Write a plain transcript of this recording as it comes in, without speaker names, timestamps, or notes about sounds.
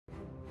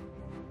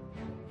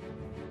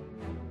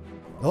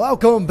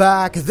Welcome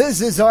back. This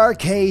is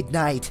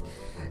ArcadeKnight.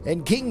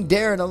 And King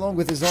Darren, along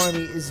with his army,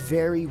 is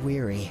very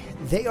weary.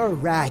 They are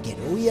ragged.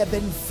 We have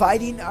been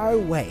fighting our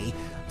way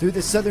through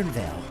the Southern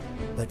Vale.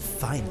 But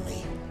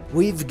finally,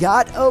 we've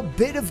got a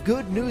bit of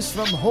good news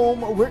from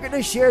home. We're going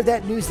to share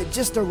that news that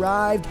just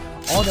arrived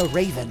on a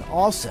raven.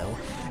 Also,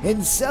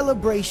 in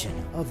celebration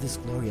of this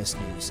glorious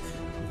news,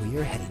 we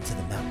are heading to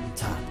the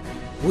mountaintop.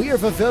 We are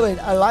fulfilling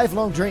a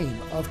lifelong dream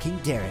of King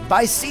Darren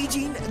by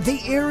sieging the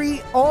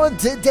Eyrie on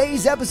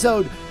today's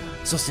episode.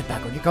 So sit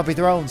back on your comfy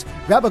thrones,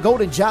 grab a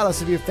golden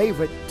chalice of your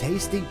favorite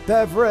tasty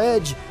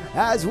beverage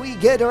as we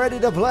get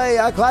ready to play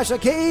a Clash of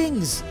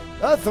Kings,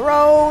 a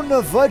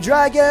throne for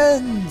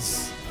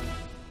dragons.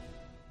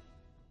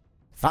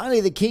 Finally,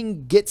 the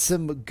king gets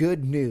some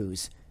good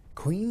news.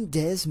 Queen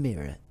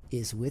Desmira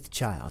is with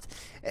child.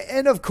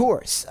 And of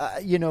course,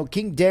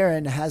 King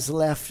Darren has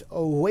left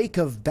a wake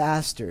of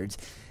bastards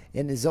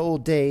in his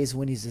old days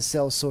when he's a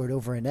sellsword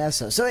over in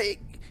Esso. So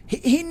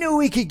he knew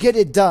he could get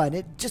it done.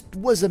 It just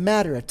was a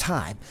matter of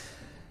time.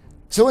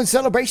 So in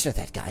celebration of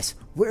that, guys,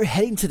 we're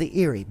heading to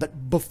the Eyrie.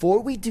 But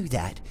before we do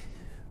that,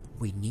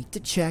 we need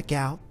to check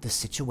out the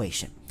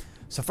situation.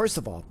 So first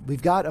of all,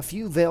 we've got a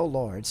few Vale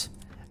Lords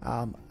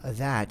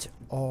that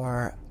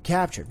are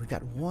captured. We've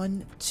got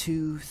 1,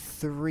 2,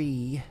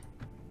 3,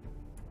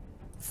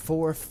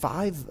 4,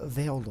 5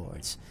 Vale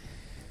Lords.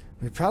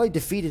 We probably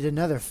defeated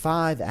another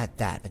 5 at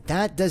that, but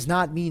that does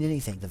not mean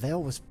anything. The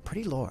Vale was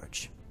pretty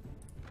large.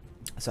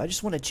 So I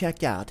just want to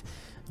check out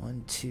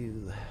 1,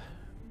 2,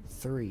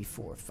 3,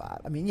 4,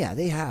 5. I mean, yeah,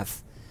 they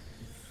have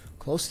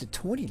close to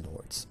 20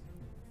 lords,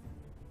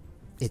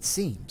 it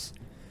seems.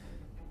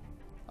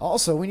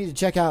 Also, we need to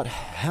check out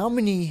how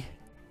many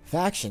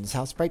factions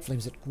House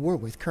Brightflame's at war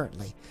with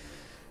currently.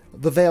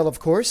 The Vale, of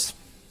course.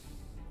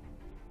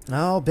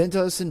 Oh,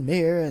 Bentos and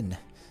Mir, and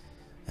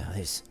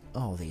there's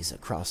all these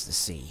across the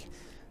sea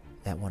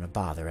that want to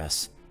bother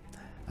us.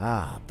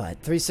 But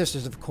Three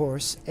Sisters, of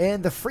course,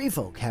 and the Free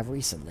Folk have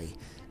recently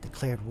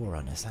declared war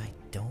on us. I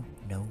don't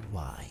know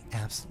why.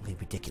 Absolutely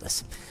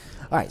ridiculous.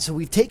 Alright, so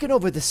we've taken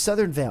over the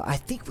Southern Vale. I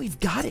think we've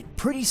got it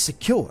pretty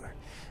secure.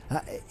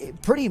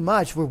 Pretty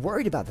much, we're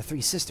worried about the Three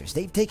Sisters.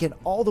 They've taken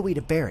all the way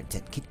to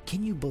Barrington.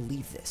 Can you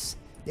believe this?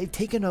 They've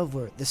taken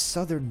over the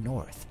southern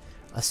north,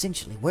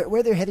 essentially,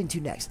 where they're heading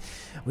to next.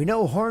 We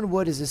know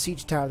Hornwood is a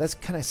siege tower. That's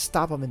kind of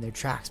stop them in their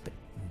tracks, but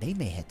they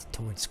may head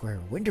towards Square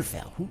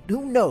Winterfell.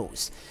 Who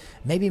knows?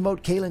 Maybe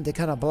Moat Caelan to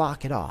kind of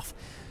block it off.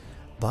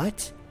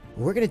 But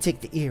we're going to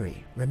take the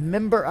Eyrie.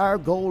 Remember our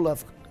goal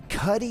of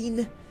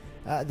cutting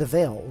the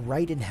Vale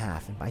right in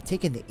half. And by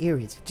taking the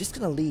Eyrie, it's just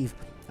going to leave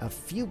a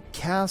few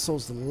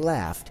castles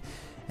left.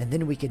 And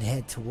then we can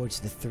head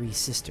towards the Three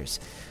Sisters.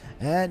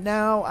 And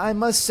now, I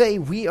must say,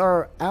 we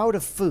are out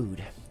of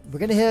food. We're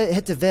going to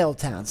head to Vale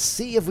Town,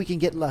 see if we can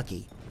get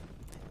lucky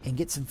and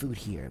get some food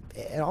here.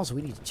 And also,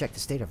 we need to check the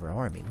state of our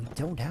army. We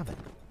don't have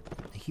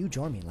a huge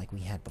army like we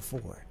had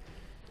before.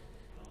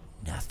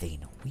 Nothing.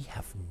 We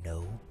have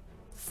no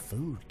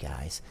food,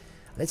 guys.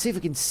 Let's see if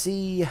we can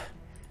see.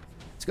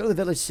 Let's go to the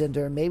village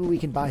center. Maybe we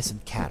can buy some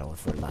cattle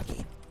if we're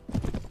lucky.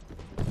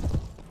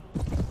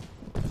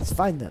 Let's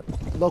find the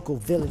local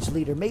village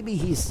leader. Maybe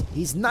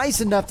he's nice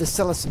enough to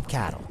sell us some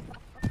cattle.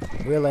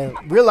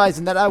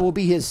 Realizing that I will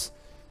be his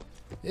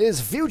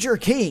future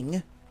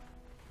king.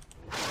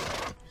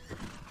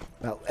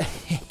 Well,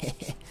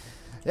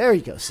 there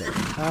you go, sir.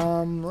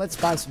 Let's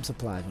buy some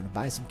supplies. Want to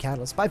buy some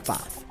cattle? Let's buy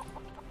 5.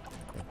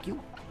 Thank you.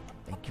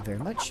 Thank you very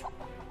much.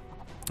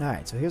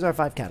 Alright, so here's our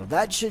 5 cattle.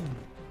 That should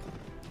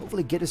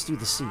hopefully get us through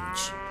the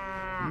siege.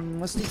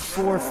 Let's do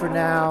 4 for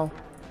now.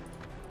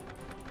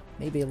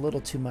 Maybe a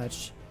little too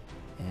much.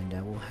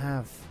 And we'll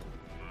have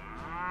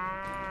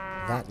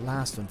that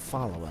last one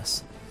follow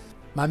us.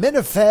 My men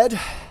are fed.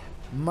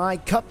 My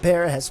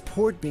cupbearer has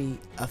poured me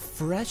a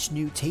fresh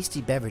new tasty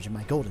beverage in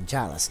my golden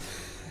chalice.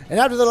 And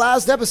after the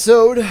last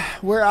episode,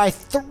 where I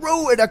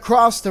threw it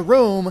across the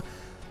room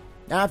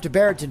after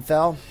Barrington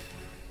fell,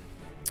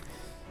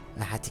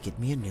 I had to get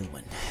me a new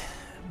one.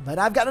 But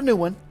I've got a new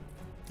one,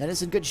 and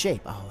it's in good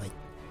shape. Oh,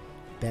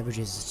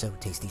 beverages are so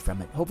tasty from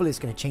it. Hopefully it's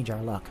going to change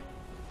our luck.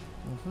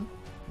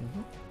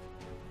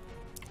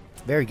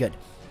 Very good.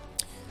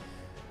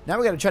 Now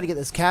we got to try to get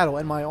this cattle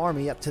and my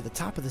army up to the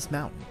top of this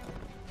mountain.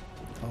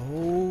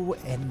 Oh,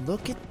 and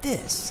look at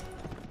this.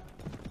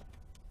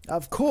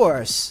 Of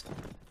course,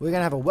 we're going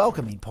to have a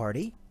welcoming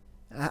party.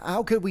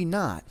 How could we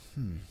not?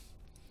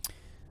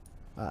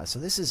 So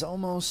this is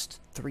almost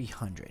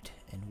 300.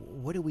 And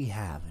what do we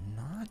have?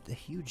 Not a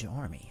huge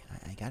army,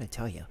 I got to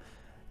tell you.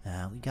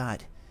 We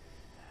got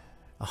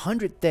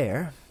 100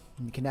 there.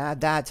 You can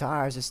add that to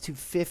ours. It's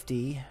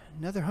 250.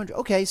 Another 100.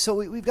 Okay, so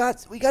we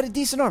got a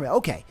decent army.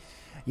 Okay.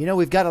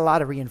 We've got a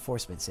lot of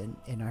reinforcements,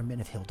 and our men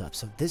have healed up.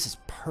 So this is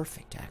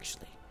perfect,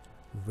 actually.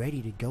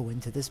 Ready to go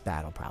into this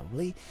battle,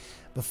 probably.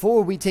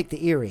 Before we take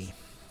the Eyrie.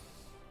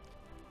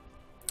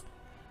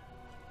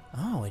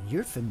 Oh, and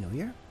you're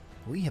familiar.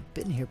 We have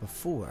been here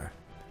before.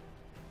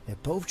 They're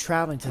both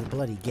traveling to the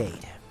Bloody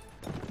Gate.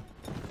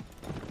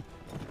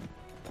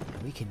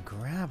 We can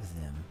grab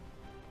them.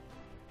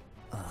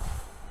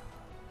 Oh.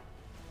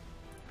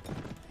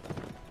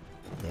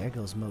 There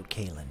goes Moat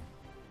Kalen.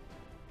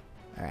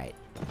 Alright.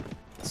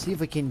 See if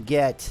we can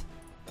get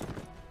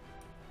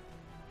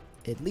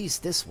at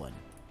least this one.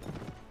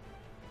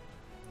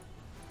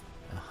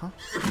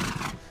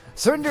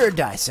 Surrender or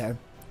die, sir.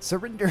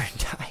 Surrender or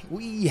die.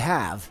 We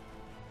have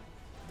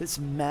this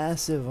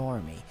massive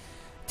army.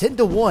 10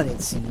 to 1,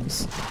 it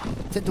seems.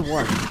 10 to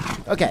 1.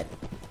 Okay.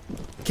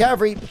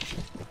 Cavalry.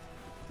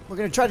 We're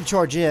going to try to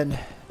charge in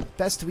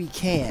best we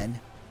can.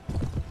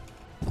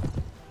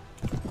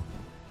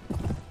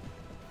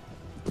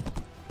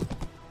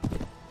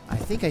 I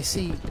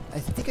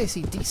think I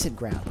see decent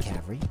ground,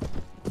 cavalry.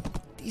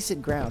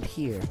 Decent ground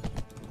here.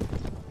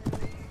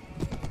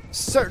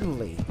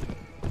 Certainly,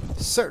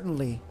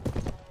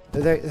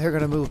 they're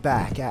going to move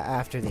back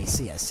after they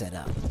see us set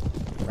up,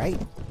 right?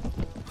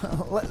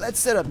 Let's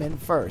set up, men,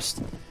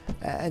 first,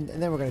 and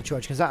then we're going to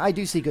charge, because I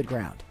do see good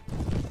ground.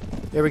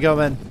 Here we go,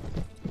 men.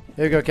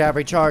 Here we go,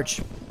 cavalry,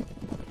 charge. I'm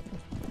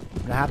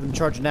going to have them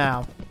charge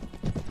now.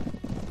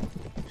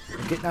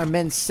 We're getting our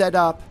men set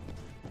up.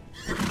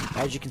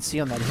 As you can see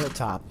on that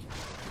hilltop,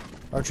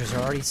 archers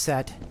are already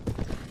set.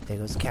 There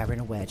goes the cavalry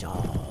in a wedge.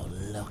 Oh,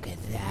 look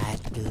at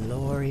that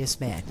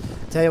glorious man.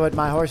 Tell you what,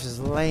 my horse is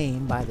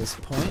lame by this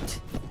point.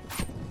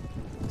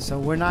 So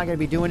we're not going to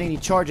be doing any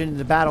charging in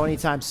the battle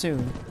anytime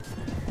soon.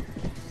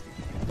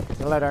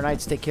 We'll let our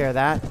knights take care of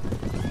that.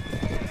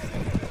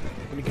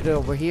 We're going to get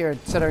over here and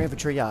set our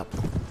infantry up.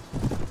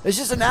 It's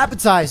just an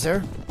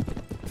appetizer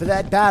for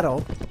that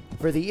battle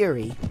for the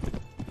Eyrie.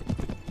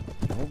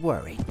 Don't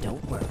worry,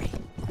 don't worry.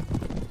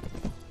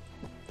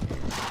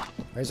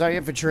 Where's our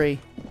infantry?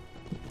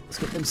 Let's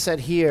get them set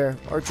here.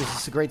 Archers,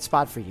 this is a great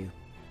spot for you.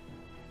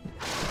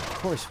 Of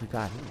course, we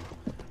got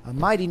a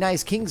mighty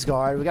nice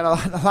Kingsguard. We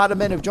got a lot of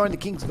men who've joined the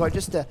Kingsguard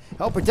just to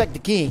help protect the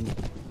king.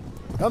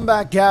 Come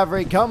back,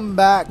 cavalry. Come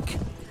back.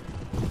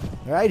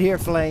 Right here,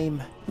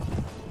 Flame.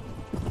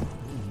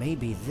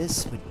 Maybe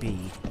this would be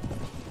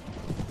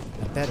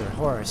a better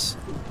horse.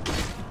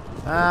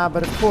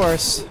 But of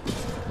course,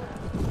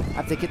 I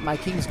have to get my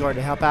Kingsguard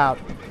to help out.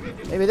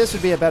 Maybe this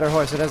would be a better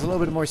horse. It has a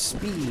little bit more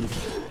speed.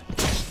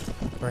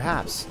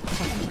 Perhaps.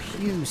 Oh,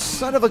 you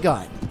son of a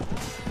gun.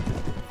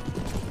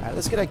 Alright,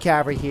 let's get our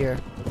cavalry here.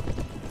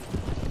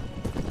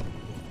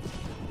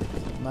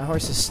 My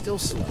horse is still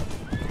slow.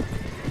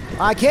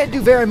 I can't do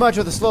very much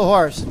with a slow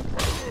horse.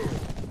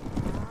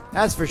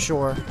 That's for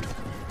sure.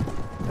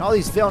 And all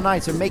these Vale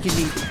Knights are making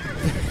me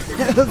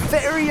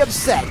very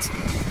upset.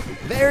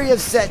 Very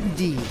upset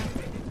indeed.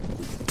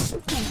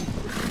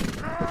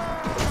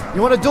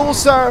 You want a duel,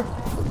 sir?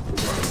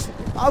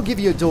 I'll give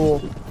you a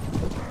duel.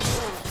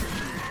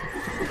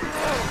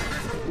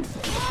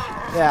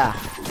 Yeah.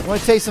 You want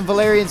to taste some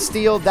Valyrian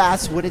steel?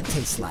 That's what it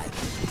tastes like.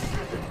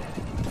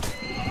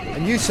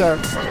 And you, sir.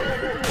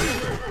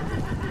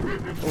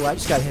 Oh, I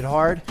just got hit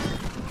hard.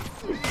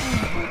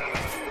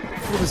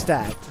 What was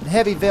that? A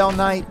heavy Vale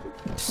Knight.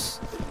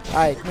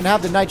 Alright, I'm going to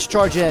have the knights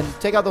charge in.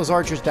 Take out those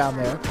archers down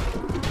there.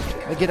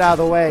 And get out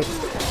of the way.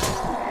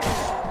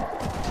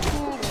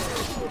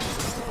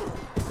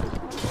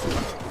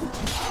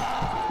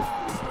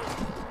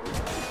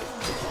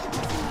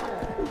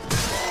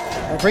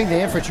 I'll bring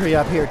the infantry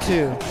up here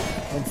too,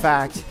 in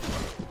fact.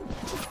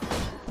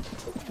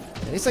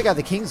 At least I got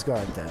the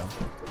Kingsguard though.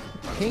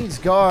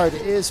 Kingsguard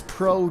is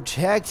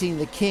protecting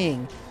the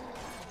king.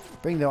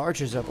 Bring the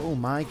archers up. Oh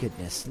my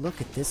goodness.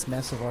 Look at this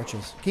mess of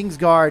archers.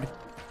 Kingsguard.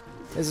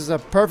 This is a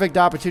perfect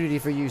opportunity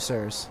for you,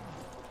 sirs.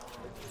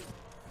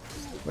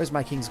 Where's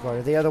my Kingsguard?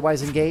 Are they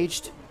otherwise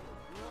engaged?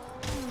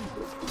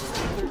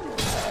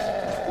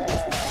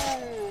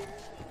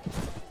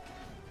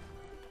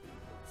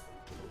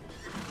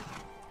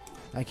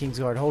 My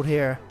Kingsguard, hold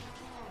here.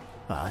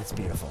 Oh, that's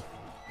beautiful.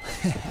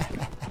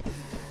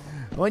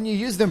 When you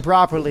use them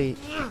properly,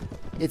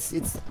 it's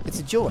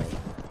a joy.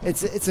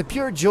 It's a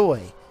pure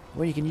joy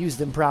when you can use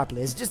them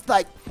properly. It's just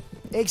like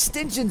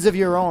extensions of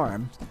your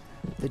arm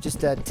that just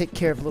take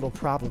care of little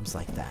problems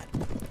like that.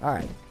 All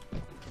right.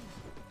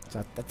 So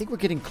I think we're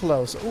getting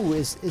close. Ooh,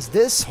 is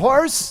this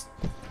horse?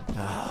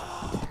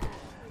 Oh,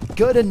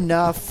 good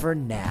enough for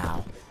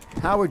now.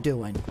 How we're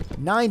doing?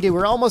 90.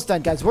 We're almost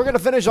done, guys. We're gonna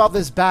finish off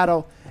this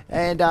battle.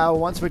 And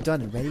once we're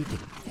done and ready to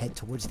head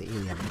towards the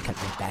Eyrie, I'm going to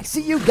cut right back.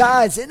 See you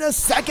guys in a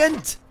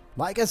second!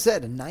 Like I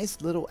said, a nice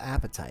little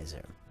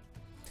appetizer.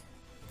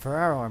 For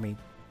our army,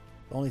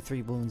 only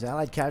 3 wounds.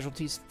 Allied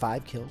casualties,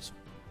 5 kills.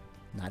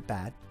 Not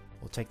bad.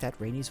 We'll take that.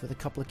 Rainey's with a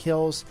couple of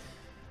kills.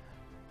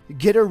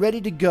 Get her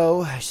ready to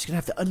go. She's going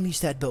to have to unleash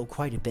that bow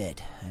quite a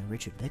bit. And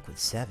Richard Lick with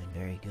 7.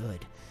 Very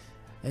good.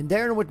 And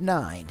Darren with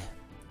 9.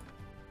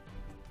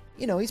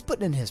 You know, he's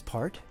putting in his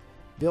part.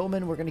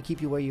 Billman, we're going to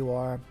keep you where you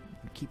are.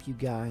 Keep you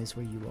guys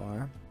where you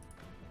are.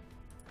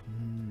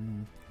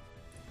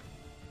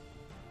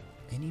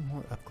 Any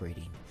more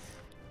upgrading?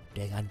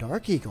 Dang on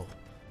Dark Eagle.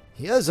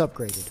 He is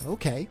upgraded.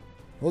 Okay.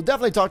 We'll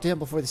definitely talk to him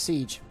before the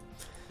siege.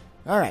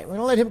 Alright, we're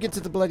going to let him get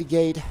to the Bloody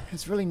Gate.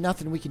 There's really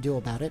nothing we can do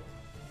about it.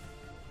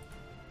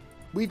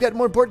 We've got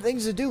more important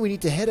things to do. We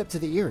need to head up to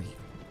the Eyrie.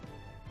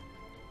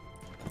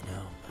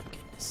 Oh, my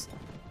goodness.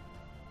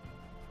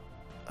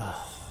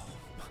 Oh.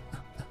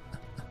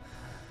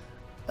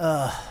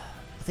 I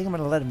think I'm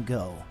going to let him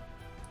go.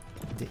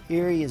 The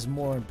Eyrie is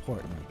more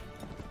important.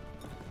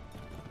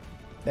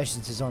 Especially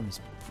since his army's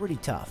pretty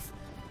tough.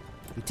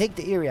 If we take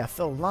the Eyrie, I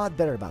feel a lot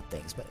better about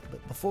things. But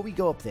before we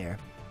go up there,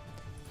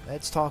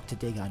 let's talk to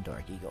Dagon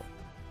Dark Eagle.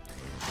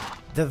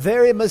 The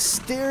very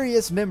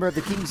mysterious member of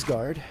the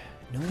Kingsguard.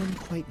 No one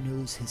quite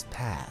knows his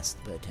past,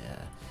 but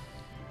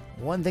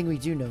one thing we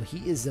do know,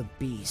 he is a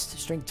beast.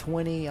 Strength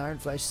 20, Iron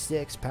Flesh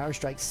 6, Power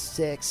Strike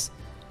 6.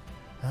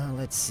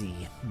 Let's see.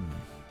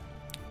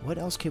 What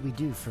else could we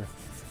do for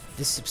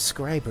this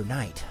subscriber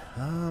knight?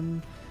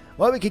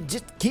 Well, we could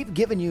just keep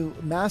giving you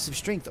massive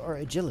strength or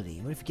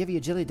agility. What if we give you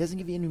agility? It doesn't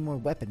give you any more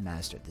weapon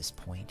master at this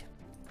point.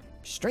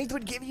 Strength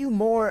would give you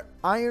more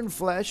Iron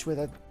Flesh, which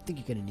I think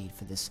you're going to need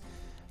for this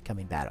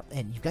coming battle.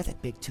 And you've got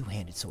that big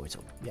two-handed sword,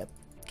 so yep.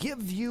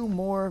 Give you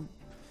more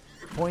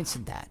points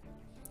than that.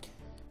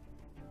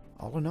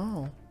 All in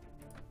all,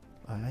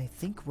 I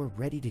think we're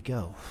ready to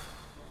go.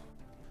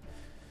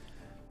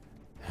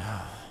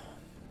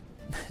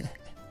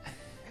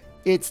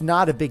 It's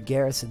not a big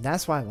garrison.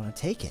 That's why I want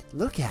to take it.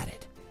 Look at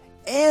it.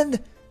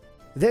 And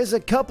there's a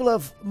couple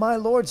of my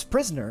lord's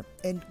prisoner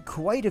and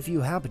quite a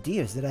few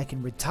halberdiers that I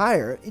can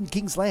retire in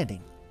King's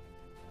Landing.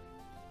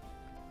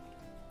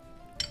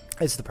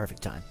 It's the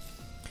perfect time.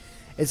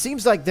 It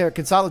seems like they're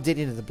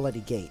consolidating to the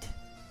Bloody Gate.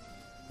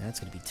 That's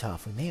going to be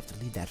tough. We may have to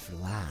leave that for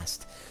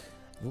last.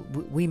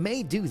 We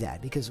may do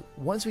that because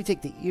once we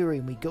take the Eyrie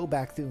and we go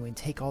back through and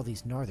take all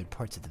these northern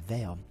parts of the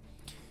Vale,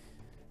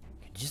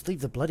 just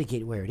leave the Bloody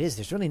Gate where it is.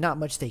 There's really not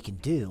much they can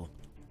do.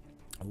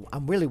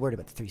 I'm really worried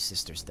about the Three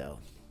Sisters, though.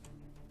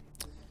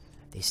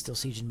 They still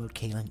siege in mode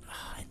Kalen,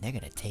 and they're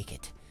going to take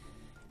it.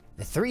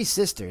 The Three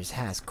Sisters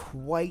has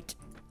quite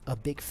a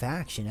big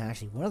faction,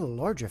 actually. One of the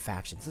larger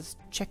factions. Let's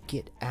check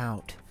it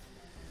out.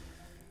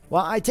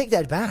 Well, I take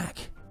that back.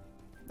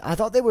 I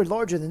thought they were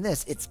larger than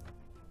this. It's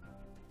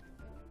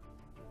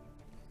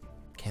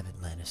Kevin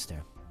Lannister.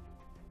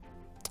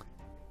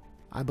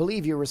 I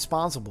believe you're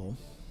responsible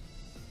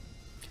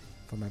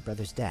for my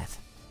brother's death.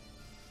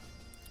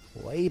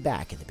 Way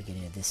back at the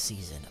beginning of this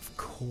season, of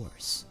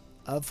course.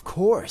 Of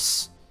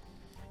course.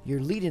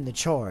 You're leading the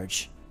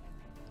charge.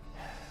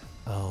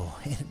 Oh,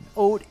 an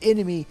old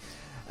enemy,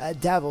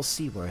 Davil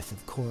Seaworth,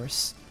 of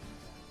course.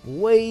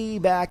 Way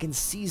back in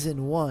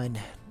Season 1,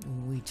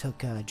 we took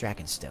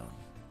Dragonstone.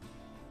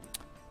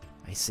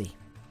 I see.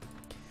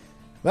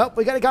 Well,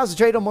 we got to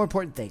concentrate on more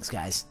important things,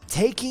 guys.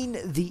 Taking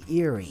the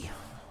Eyrie.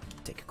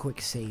 Take a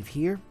quick save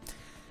here.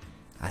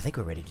 I think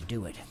we're ready to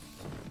do it.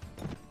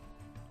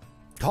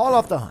 Call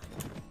off the hunt.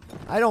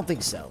 I don't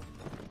think so.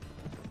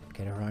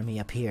 Get our army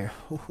up here.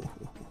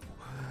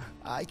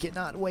 I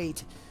cannot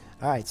wait.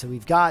 Alright, so we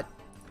got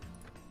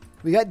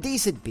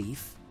decent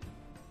beef.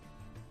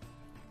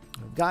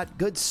 We've got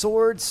good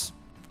swords.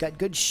 We've got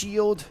good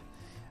shield.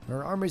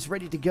 Our armor's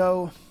ready to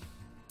go.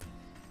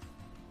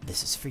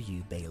 This is for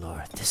you,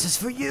 Baelor. This is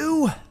for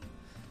you!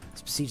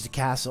 Let's besiege the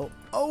castle.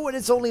 Oh, and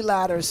it's only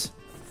ladders.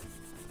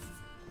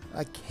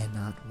 I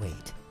cannot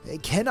wait. I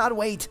cannot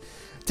wait.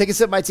 Take a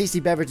sip of my tasty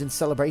beverage in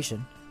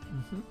celebration.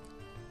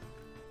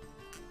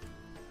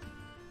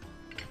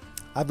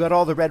 I've got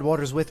all the red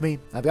waters with me.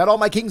 I've got all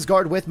my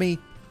Kingsguard with me.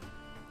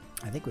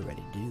 I think we're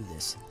ready to do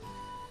this.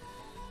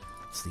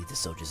 Let's lead the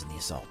soldiers in the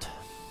assault.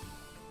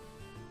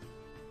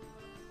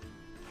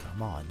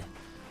 Come on.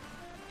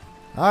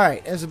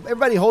 Alright, as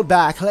everybody hold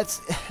back,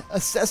 let's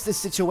assess this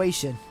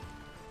situation.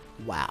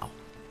 Wow.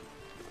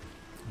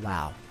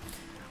 Wow.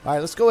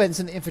 Alright, let's go ahead and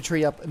send the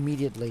infantry up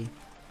immediately.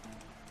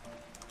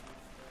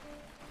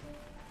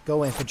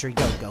 Go infantry,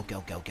 go, go,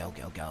 go, go, go,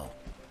 go, go.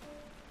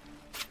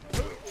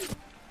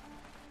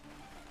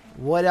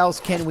 What else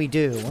can we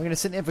do? We're going to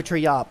send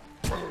infantry up.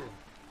 We're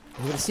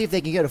going to see if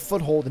they can get a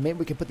foothold, and maybe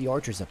we can put the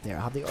archers up there.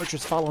 I'll have the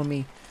archers following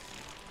me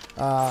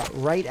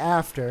right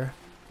after.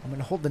 I'm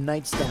going to hold the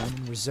knights down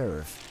in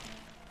reserve.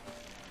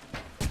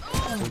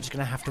 So we're just going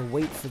to have to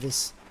wait for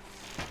the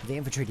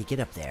infantry to get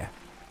up there.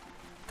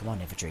 Come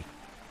on, infantry.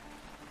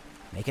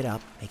 Make it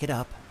up. Make it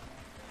up.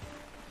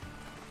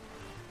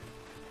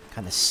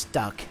 Kind of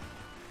stuck.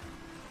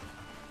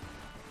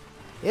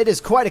 It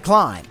is quite a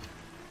climb.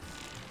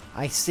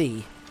 I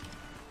see.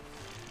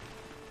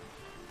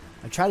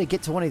 I try to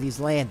get to one of these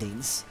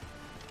landings.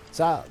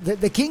 So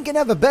the king can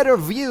have a better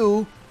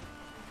view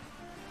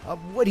of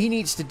what he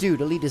needs to do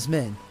to lead his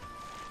men.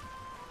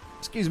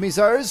 Excuse me,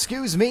 sirs.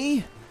 Excuse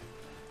me.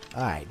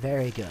 Alright,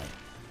 very good.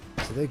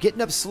 So they're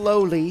getting up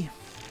slowly.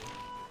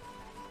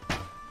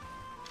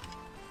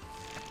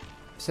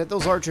 Set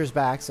those archers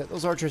back. Set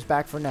those archers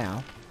back for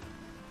now.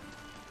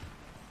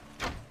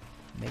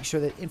 Make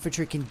sure that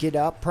infantry can get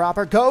up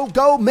proper. Go,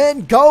 go,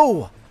 men,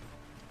 go!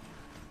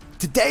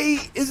 Today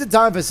is a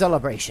time for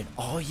celebration.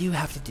 All you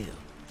have to do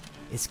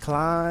is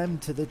climb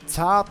to the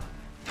top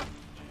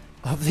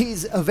of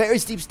these very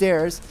steep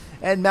stairs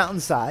and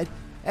mountainside.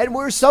 And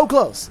we're so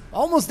close.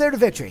 Almost there to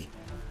victory.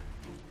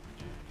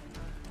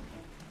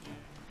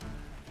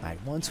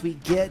 Alright, once we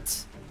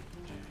get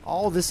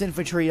all this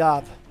infantry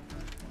up,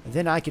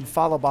 then I can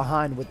follow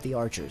behind with the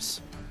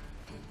archers.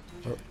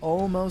 We're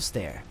almost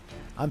there.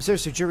 I'm sure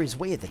Sir Jury's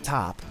way at the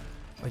top.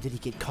 Or did he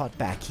get caught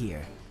back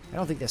here? I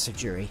don't think that's Sir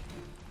Jury.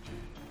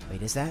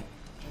 Wait, is that?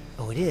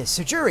 Oh, it is.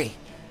 Sir Jury!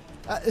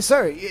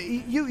 Sir,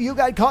 you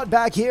got caught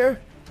back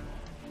here?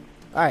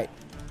 Alright.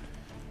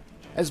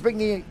 Let's bring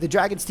the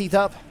Dragon's Teeth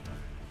up.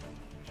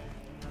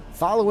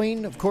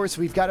 Following, of course,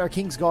 we've got our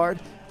King's Guard.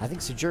 I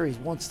think Sir Jury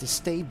wants to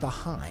stay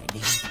behind. He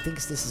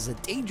thinks this is a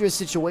dangerous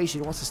situation.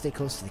 He wants to stay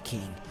close to the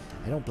king.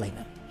 I don't blame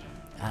him.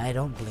 I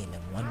don't blame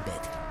him one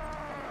bit.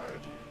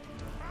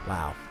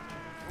 Wow.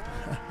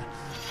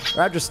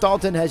 Raptor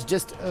Stalton has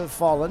just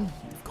fallen,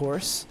 of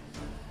course.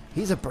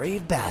 He's a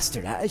brave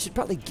bastard. I should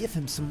probably give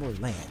him some more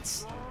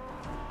lands.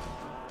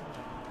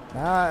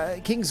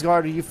 King's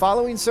Guard, are you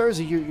following, sirs,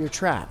 or you're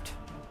trapped?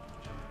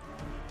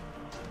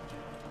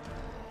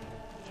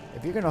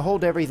 If you're going to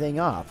hold everything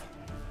up,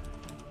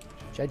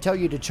 should I tell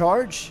you to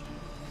charge?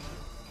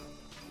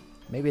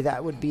 Maybe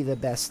that would be the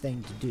best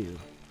thing to do.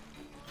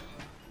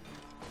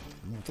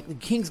 I think the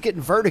king's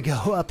getting vertigo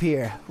up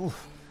here.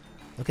 Oof.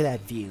 Look at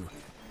that view.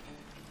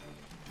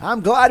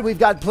 I'm glad we've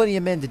got plenty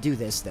of men to do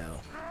this,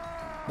 though.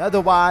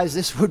 Otherwise,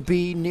 this would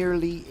be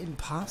nearly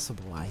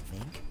impossible, I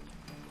think.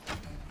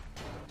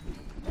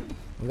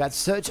 We've got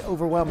such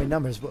overwhelming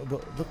numbers. But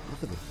look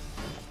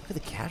at the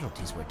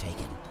casualties we're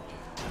taking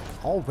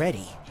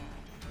already.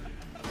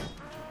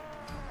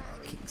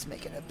 King's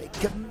making a big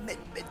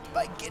commitment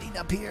by getting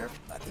up here.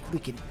 I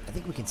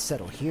think we can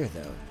settle here,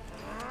 though.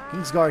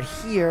 King's Guard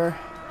here.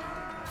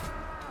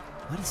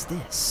 What is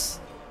this?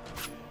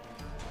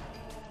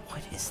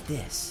 What is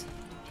this?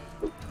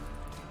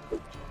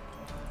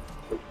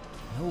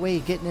 No way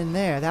of getting in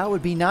there. That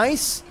would be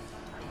nice.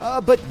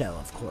 But no,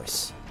 of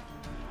course.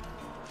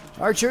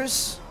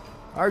 Archers.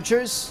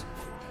 Archers.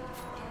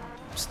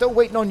 Still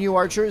waiting on you,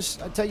 archers.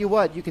 I tell you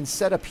what, you can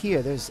set up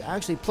here. There's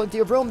actually plenty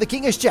of room. The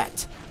king is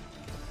checked.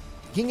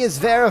 The king is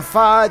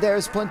verified.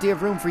 There's plenty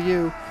of room for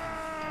you.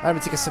 I'm going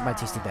to take a sip of my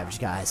tasty beverage,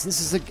 guys. This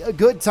is a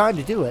good time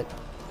to do it.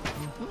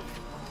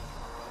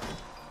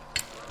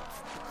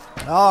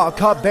 Oh,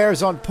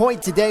 Cupbear's on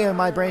point today on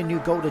my brand new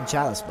Golden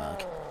Chalice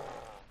mug.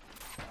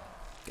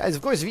 Guys,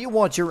 of course, if you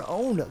want your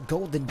own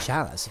Golden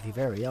Chalice, if your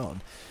very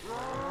own,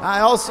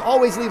 I also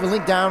always leave a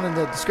link down in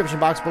the description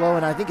box below,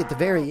 and I think at the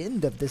very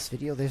end of this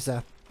video, there's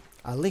a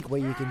link where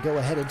you can go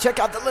ahead and check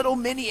out the little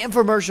mini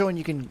infomercial, and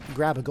you can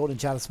grab a Golden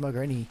Chalice mug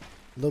or any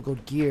logo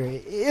gear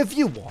if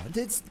you want.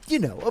 It's, you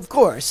know, of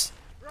course,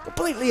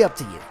 completely up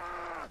to you.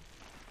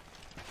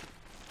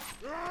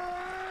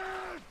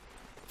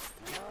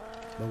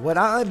 But what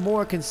I'm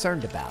more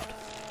concerned about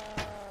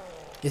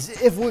is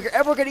if we're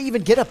ever going to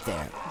even get up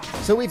there.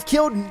 So we've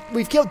killed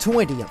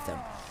 20 of them.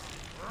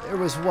 There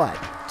was what,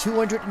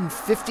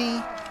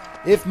 250?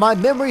 If my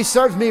memory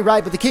serves me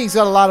right, but the king's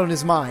got a lot on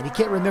his mind. He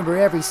can't remember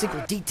every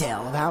single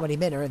detail of how many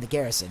men are in the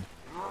garrison.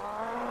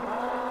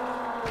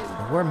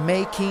 But we're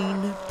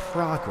making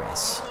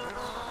progress.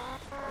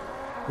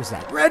 Who's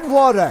that?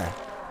 Redwater!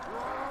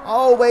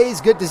 Always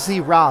good to see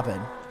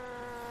Robin.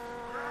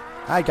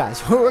 Alright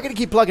guys, we're going to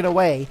keep plugging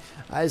away.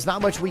 There's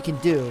not much we can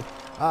do.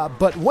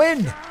 But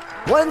when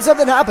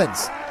something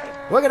happens,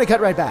 we're going to cut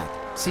right back.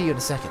 See you in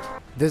a second.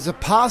 There's a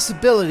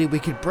possibility we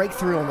could break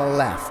through on the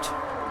left.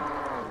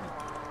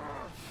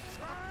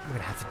 We're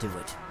going to have to do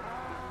it.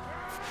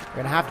 We're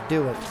going to have to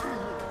do it.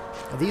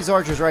 Now, these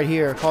archers right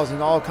here are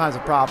causing all kinds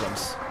of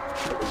problems.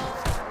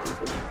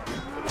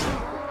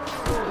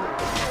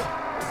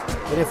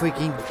 But if we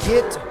can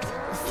get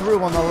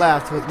through on the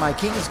left with my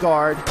King's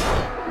Guard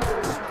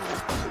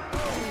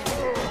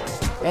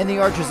and the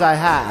archers I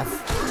have.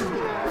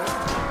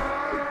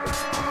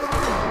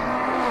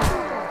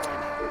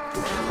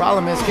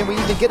 Problem is, can we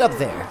even get up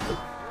there?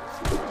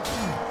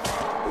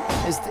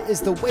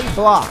 Is the way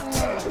blocked?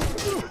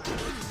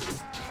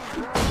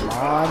 Come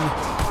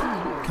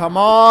on. Come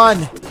on.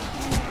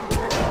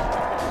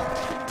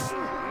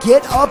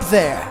 Get up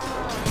there.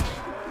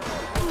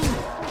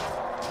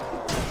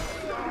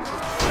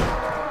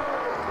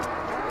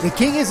 The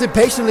king is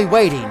impatiently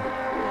waiting.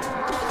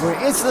 We're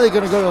instantly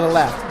going to go to the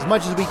left as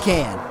much as we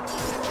can.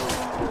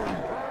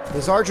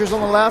 There's archers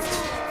on the left,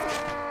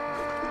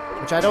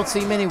 which I don't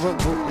see many.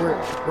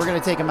 We're going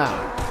to take them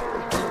out.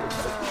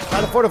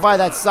 Try to fortify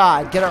that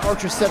side. Get our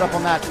archers set up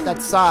on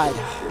that side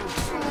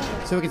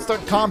so we can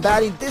start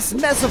combating this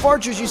mess of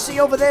archers you see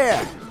over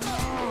there.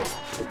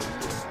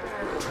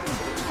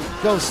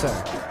 Go, sir.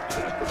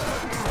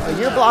 Oh,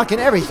 you're blocking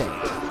everything.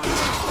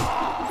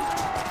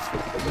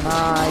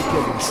 My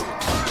goodness.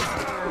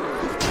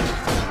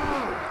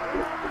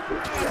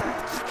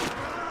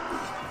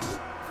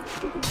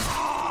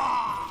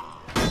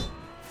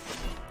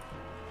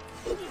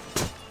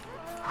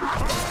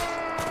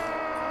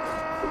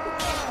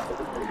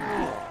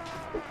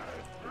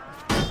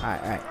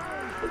 Alright.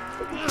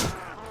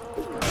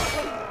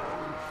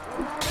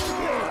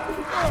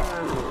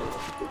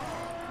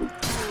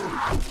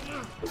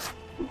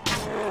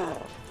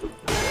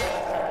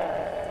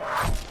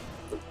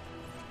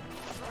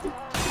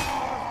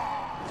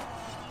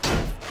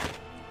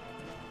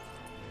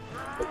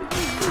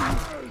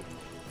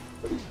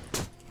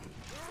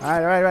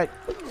 Alright.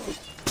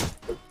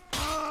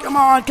 Come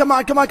on, come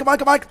on, come on, come on,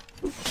 come on.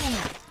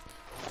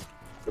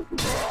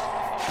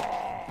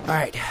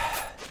 Alright.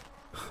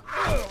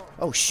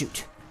 Oh,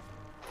 shoot.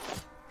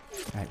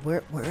 Alright,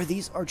 where are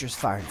these archers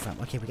firing from?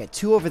 Okay, we got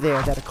 2 over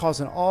there that are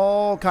causing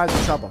all kinds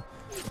of trouble.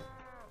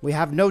 We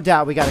have no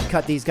doubt we got to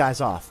cut these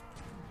guys off.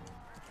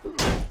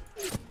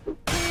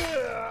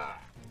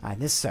 Alright,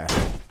 this sir.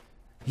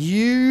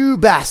 You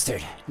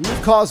bastard.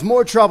 You've caused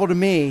more trouble to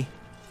me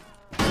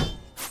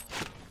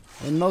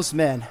than most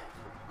men.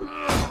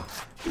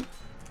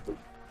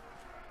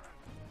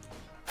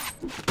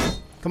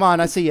 Come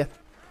on, I see you.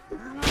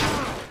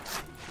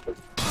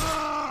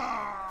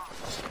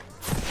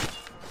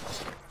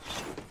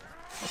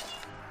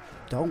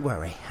 Don't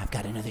worry, I've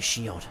got another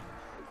shield.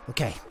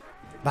 Okay,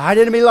 behind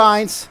enemy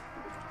lines.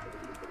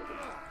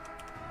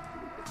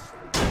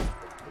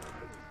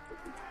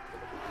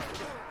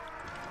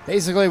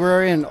 Basically,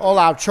 we're in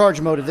all-out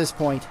charge mode at this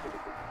point.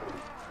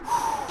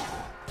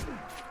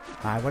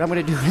 Alright, what I'm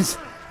going to do is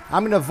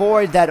I'm going to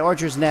avoid that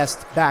archer's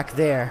nest back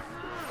there.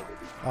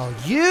 Oh,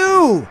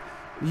 you!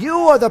 You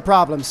are the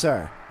problem,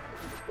 sir.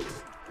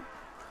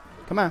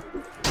 Come on.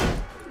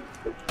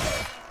 Give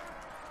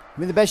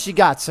me the best you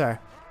got, sir.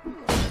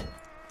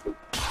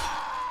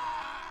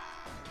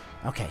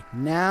 Okay,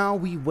 now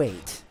we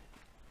wait.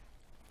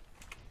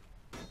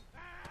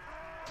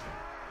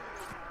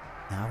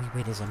 Now we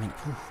wait as I mean,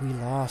 we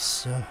lost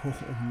so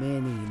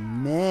many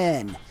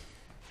men.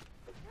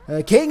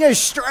 The king is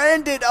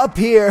stranded up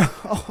here.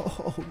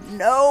 Oh,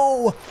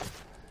 no.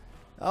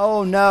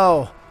 Oh,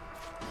 no.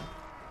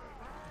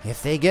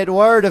 If they get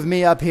word of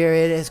me up here,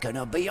 it is going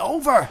to be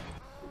over.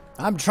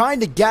 I'm trying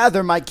to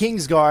gather my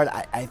Kingsguard.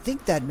 I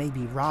think that may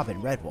be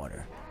Robin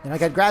Redwater. And I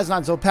got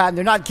Graznon's Zopat.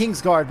 They're not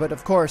Kingsguard, but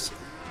of course,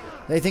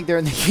 they think they're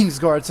in the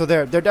Kingsguard, so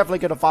they're definitely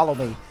going to follow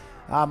me.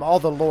 All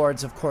the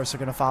lords, of course, are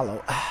going to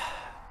follow.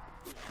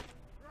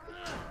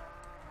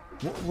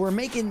 We're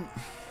making,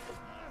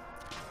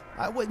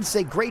 I wouldn't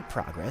say great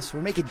progress.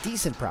 We're making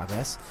decent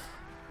progress.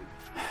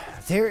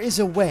 There is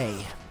a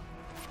way,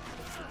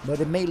 but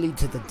it may lead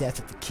to the death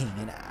of the king,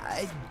 and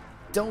I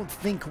don't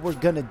think we're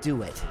going to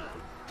do it.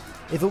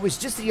 If it was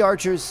just the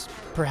archers,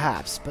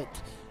 perhaps, but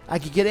I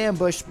could get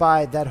ambushed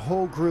by that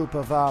whole group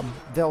of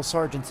Vale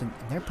Sergeants, and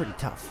they're pretty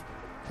tough.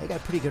 They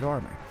got pretty good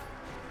armor.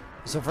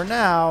 So for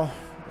now,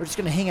 we're just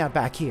going to hang out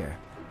back here.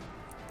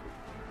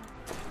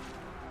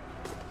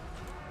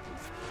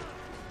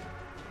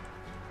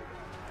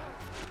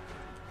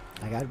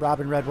 I got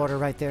Robin Redwater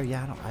right there.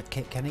 Yeah,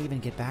 can I even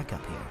get back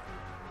up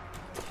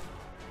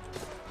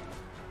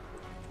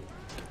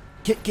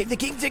here? Can the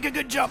king take a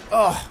good jump?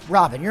 Oh,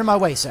 Robin, you're in my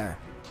way, sir.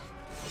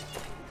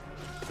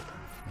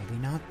 Maybe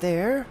not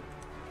there.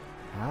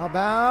 How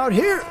about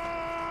here?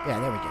 Yeah,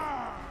 there we go.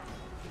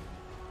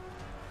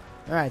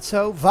 Alright,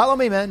 so follow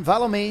me, men.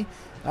 Follow me.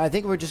 I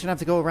think we're just going to have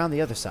to go around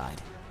the other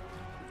side.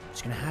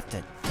 Just going to have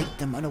to take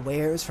them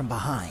unawares from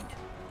behind.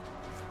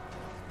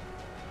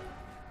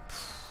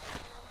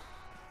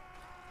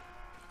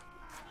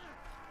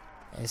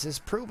 This has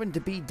proven to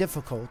be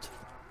difficult.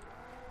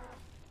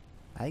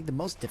 I think the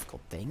most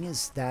difficult thing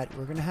is that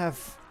we're going to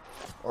have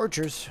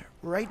archers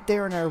right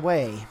there in our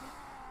way.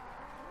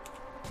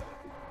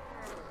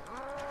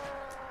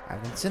 I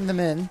can send them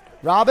in.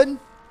 Robin,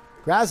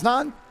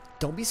 Graznon,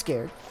 don't be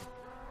scared.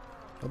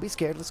 Don't be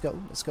scared. Let's go.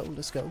 Let's go.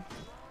 Let's go.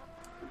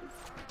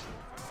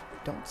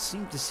 Don't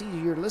seem to see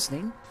you're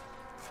listening.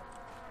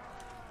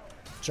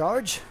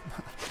 Charge?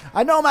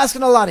 I know I'm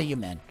asking a lot of you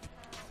men.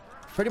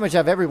 Pretty much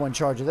have everyone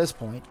charge at this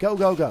point. Go,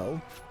 go,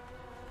 go.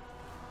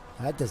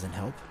 That doesn't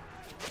help.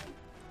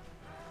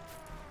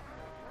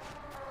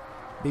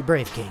 Be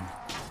brave, King.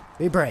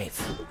 Be brave.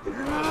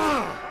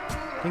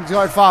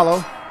 Kingsguard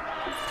follow.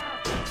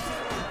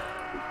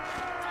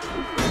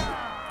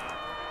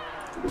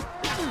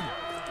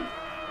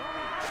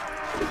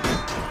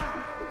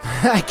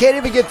 I can't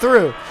even get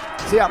through.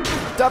 See how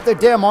tough their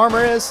damn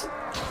armor is?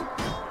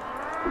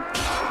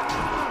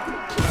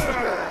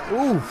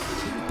 Ooh,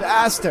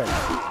 bastard.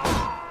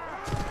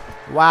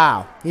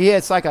 Wow, he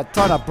hits like a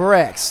ton of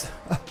bricks.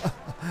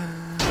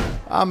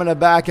 I'm going to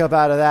back up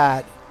out of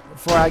that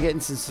before I get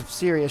into some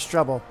serious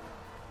trouble.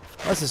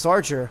 Plus this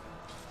archer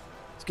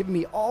is giving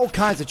me all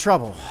kinds of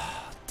trouble.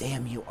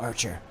 Damn you,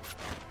 archer.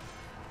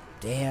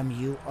 Damn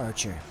you,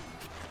 archer.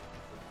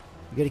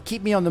 You're going to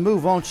keep me on the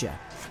move, won't you?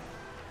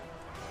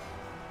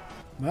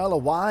 Well, a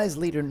wise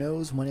leader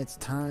knows when it's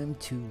time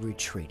to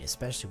retreat,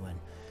 especially when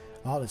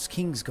all his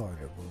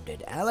Kingsguard are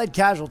wounded. Allied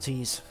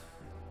casualties,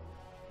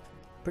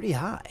 pretty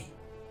high.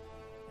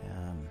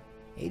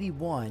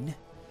 81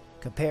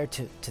 compared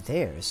to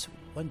theirs,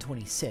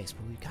 126,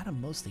 but we've got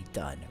them mostly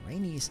done.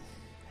 Rainey's,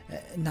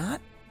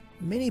 not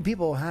many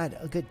people had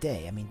a good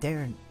day. I mean,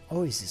 Darren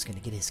always is going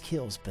to get his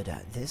kills, but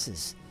this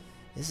is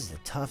a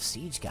tough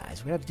siege,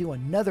 guys. We're going to have to do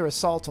another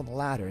assault on the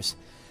ladders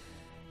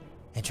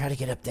and try to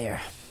get up there.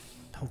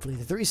 Hopefully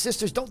the Three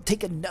Sisters don't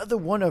take another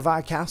one of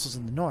our castles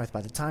in the north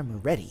by the time we're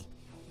ready.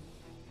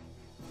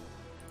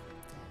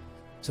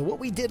 So what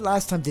we did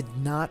last time did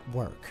not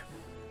work.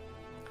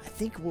 I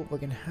think what we're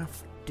going to have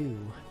to do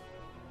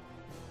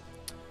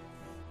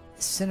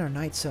send our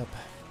knights up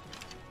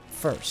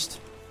first.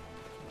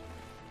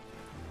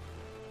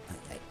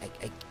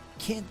 I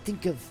can't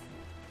think of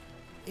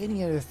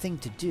any other thing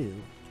to do.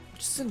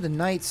 Just send the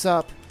knights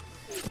up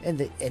and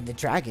the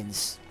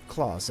dragon's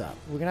claws up.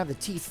 We're gonna have the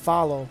teeth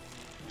follow,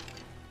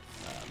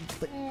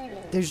 but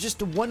there's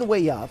just one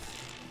way up,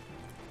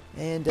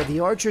 and the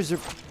archers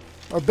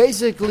are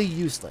basically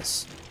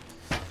useless.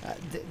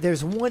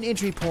 There's one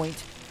entry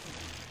point,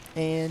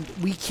 and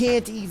we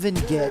can't even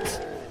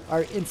get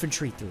our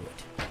infantry through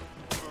it.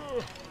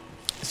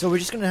 So we're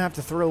just gonna have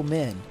to throw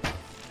men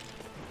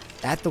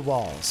at the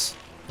walls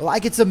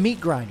like it's a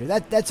meat grinder.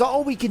 That's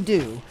all we can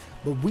do,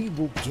 but we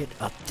will get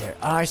up there.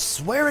 I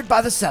swear it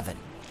by the 7.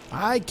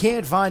 I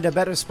can't find a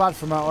better spot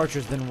for my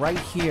archers than right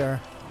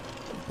here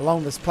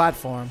along this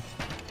platform.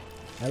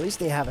 At least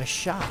they have a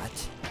shot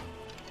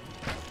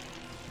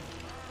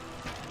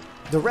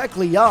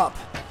directly up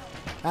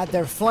at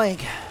their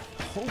flank,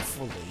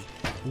 hopefully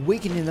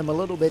weakening them a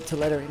little bit to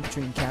let our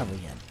infantry and cavalry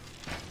in.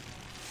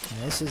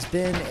 And this has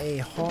been a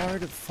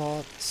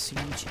hard-fought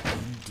siege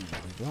indeed.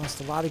 We've lost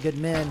a lot of good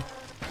men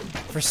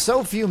for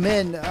so few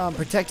men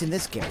protecting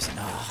this garrison.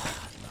 Oh,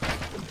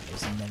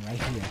 there's some men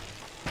right here.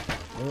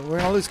 We're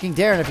going to lose King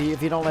Darren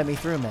if you don't let me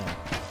through, man.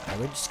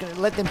 We're just going to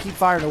let them keep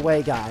firing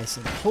away, guys.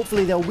 And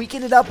hopefully they'll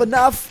weaken it up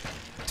enough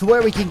to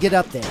where we can get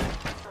up there.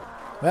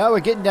 Well, we're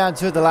getting down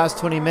to the last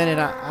 20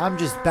 minutes. I'm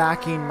just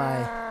backing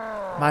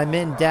my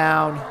men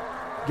down,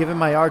 giving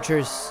my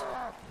archers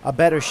a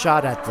better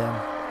shot at them.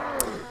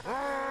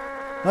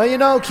 Well, you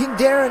know, King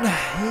Darren,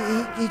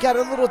 he got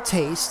a little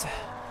taste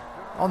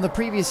on the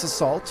previous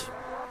assault.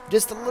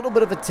 Just a little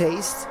bit of a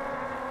taste.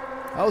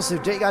 Oh, so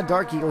Jagon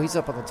Dark Eagle, he's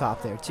up on the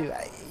top there, too.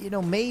 You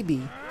know,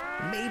 maybe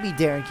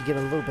Darren could get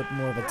a little bit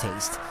more of a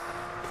taste.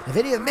 If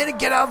any of the men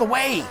get out of the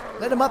way,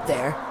 let him up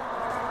there.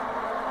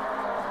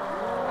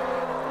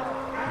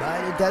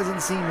 But it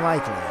doesn't seem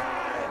likely.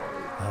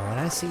 Oh, and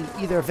I see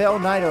either a Veil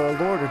Knight or a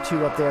Lord or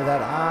two up there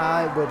that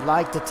I would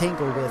like to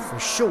tingle with for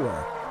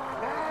sure.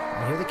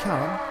 And here they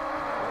come.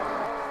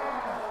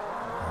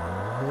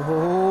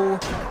 Oh.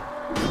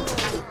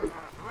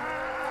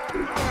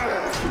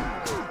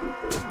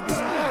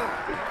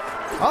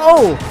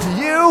 Oh,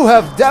 you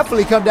have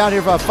definitely come down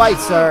here for a fight,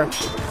 sir.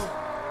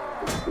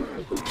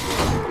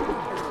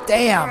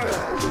 Damn.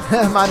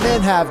 My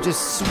men have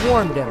just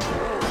swarmed him.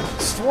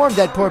 Swarmed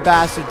that poor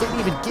bastard. Didn't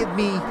even give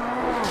me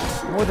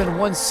more than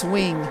one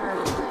swing.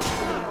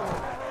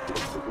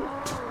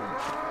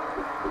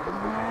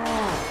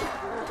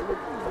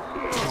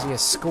 Is he a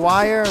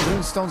squire?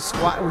 Runestone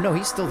squire? Oh, no,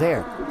 he's still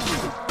there.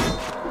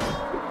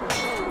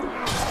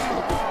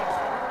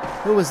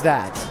 Who was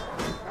that?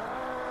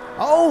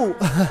 Oh,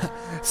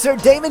 Sir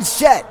Damon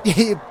Shet.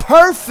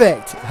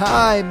 Perfect.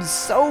 I'm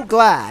so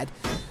glad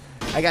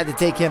I got to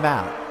take him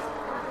out.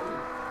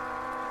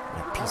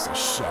 What a piece of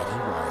shit he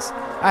was.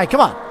 All right,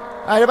 come on.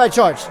 All right, everybody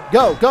charge.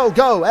 Go, go,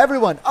 go.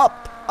 Everyone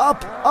up,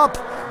 up, up.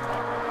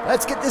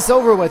 Let's get this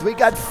over with. We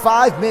got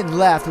 5 men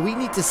left. We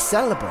need to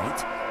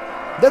celebrate.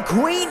 The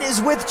queen is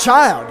with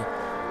child.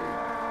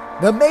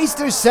 The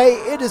maesters say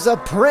it is a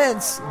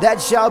prince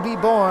that shall be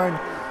born.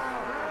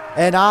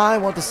 And I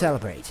want to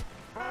celebrate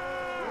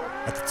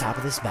at the top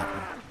of this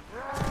mountain,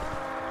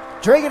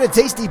 drinking a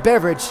tasty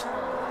beverage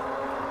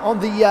on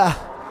the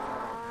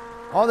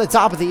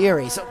top of the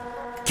Eyrie. So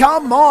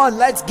come on,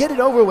 let's get it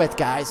over with,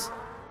 guys.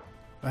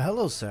 Well,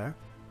 hello, sir.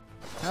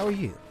 How are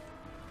you?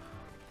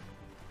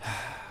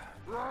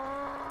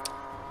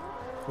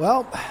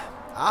 Well,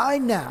 I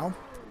now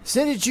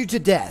sentence you to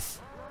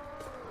death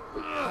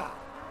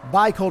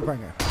by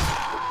Coldbringer.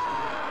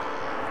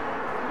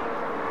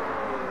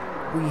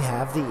 We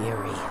have the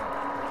Eyrie.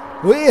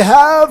 We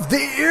have the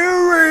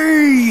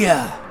Eyrie!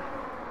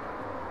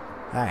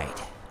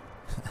 Alright.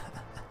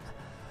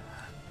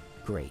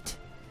 Great.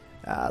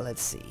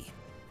 Let's see.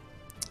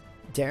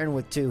 Darren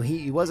with 2.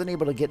 He wasn't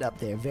able to get up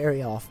there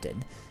very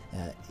often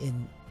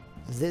in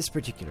this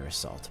particular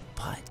assault.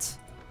 But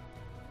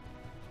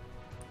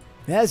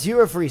yes, you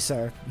are free,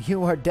 sir.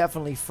 You are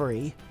definitely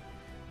free.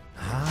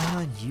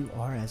 Ah, you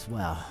are as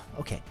well.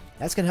 Okay,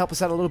 that's going to help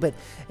us out a little bit.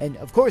 And,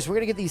 of course, we're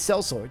going to get these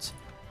sellswords.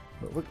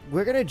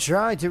 We're going to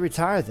try to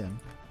retire them,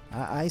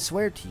 I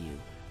swear to you,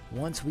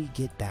 once we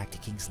get back to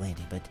King's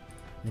Landing. But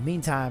in the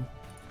meantime,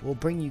 we'll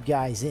bring you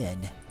guys in.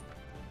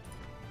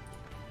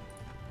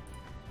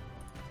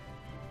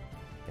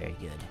 Very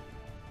good.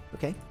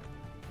 Okay.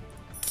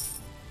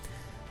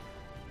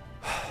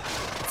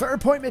 Fair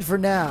appointment for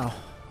now.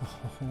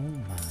 Oh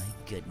my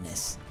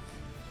goodness.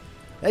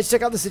 Let's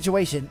check out the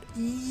situation.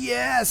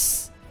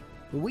 Yes!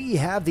 We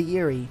have the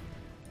Eyrie.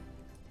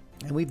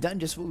 And we've done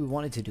just what we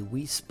wanted to do.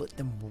 We split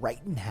them right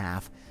in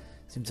half.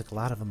 Seems like a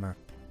lot of them are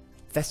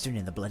festering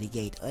in the Bloody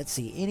Gate. Let's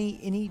see.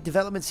 Any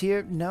developments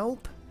here?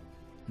 Nope.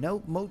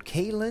 Nope. Moat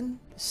Caelan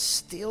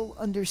still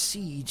under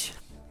siege.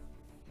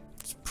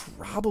 It's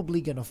probably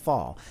going to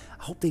fall.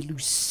 I hope they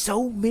lose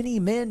so many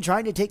men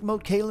trying to take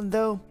Moat Caelan,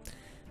 though.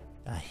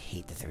 I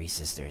hate the Three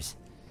Sisters.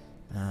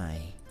 I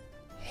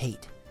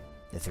hate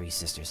the Three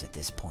Sisters at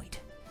this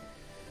point.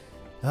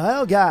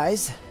 Well,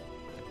 guys,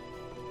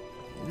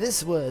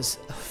 this was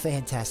a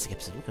fantastic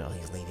episode. Look at all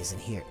these ladies in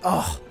here.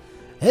 Oh,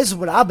 this is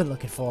what I've been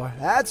looking for.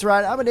 That's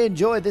right. I'm going to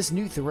enjoy this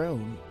new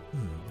throne.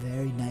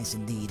 Very nice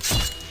indeed.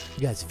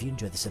 You guys, if you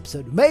enjoyed this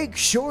episode, make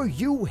sure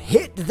you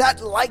hit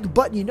that like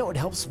button. You know it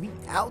helps me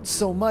out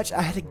so much.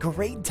 I had a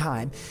great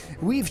time.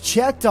 We've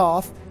checked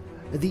off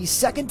the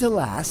second to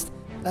last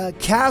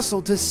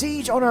castle to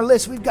siege on our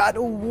list. We've got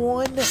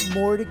one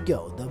more to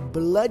go. The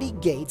Bloody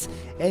Gates.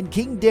 And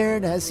King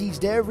Darren has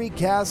sieged every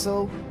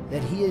castle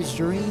that he has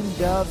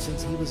dreamed of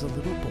since he was a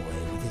little boy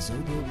with his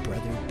old little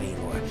brother Baylor.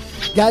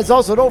 Guys,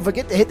 also don't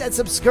forget to hit that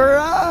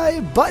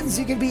subscribe button so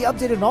you can be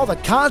updated on all the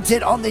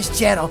content on this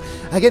channel.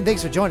 Again,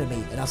 thanks for joining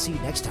me, and I'll see you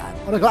next time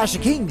on A Clash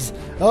of Kings,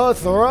 a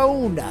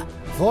Throne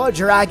for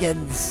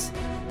Dragons.